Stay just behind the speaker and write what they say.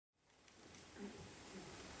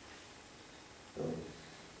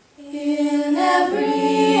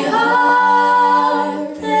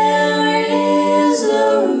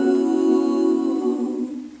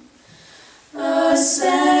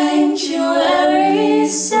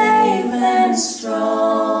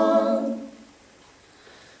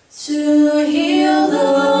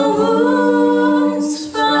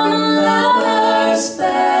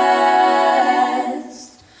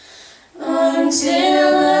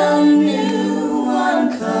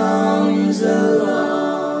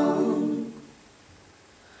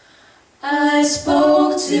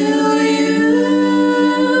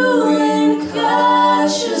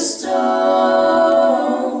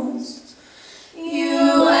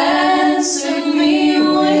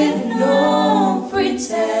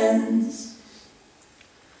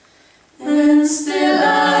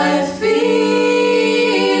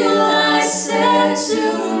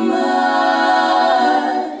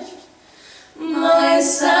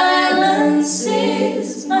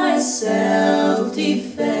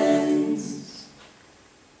defense.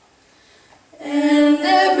 And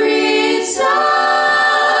every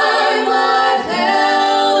time I've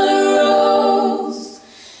held a rose,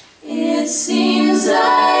 it seems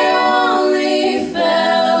I only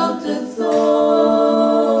felt the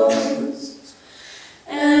thorns.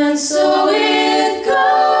 And so it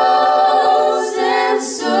goes, and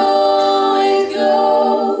so it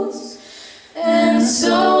goes, and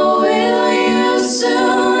so will you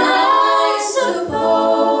soon, I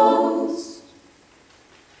suppose.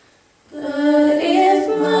 But if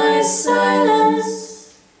my silence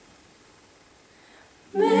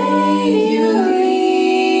made you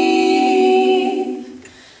leave,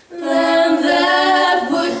 then that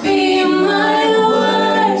would be my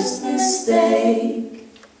worst mistake.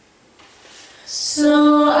 So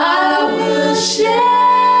I will share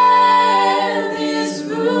this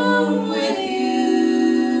room with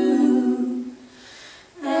you,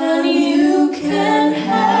 and you can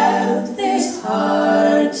have this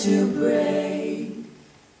heart to break.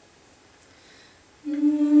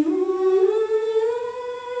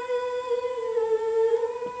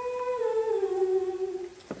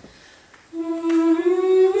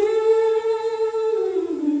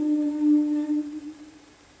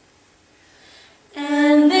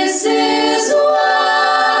 And this is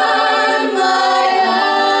why my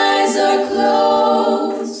eyes are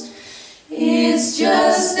closed. It's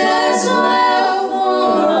just as well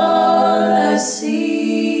for all I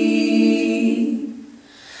see.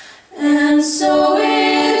 And so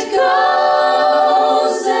it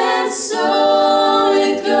goes, and so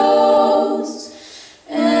it goes,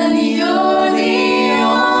 and you're the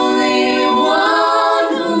only one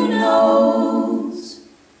who knows.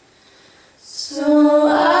 So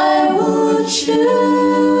I would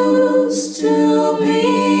choose to be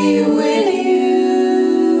with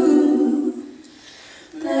you,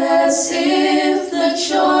 as if the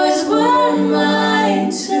choice were mine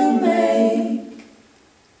to make.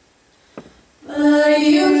 But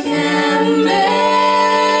you can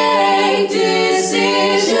make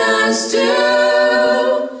decisions too.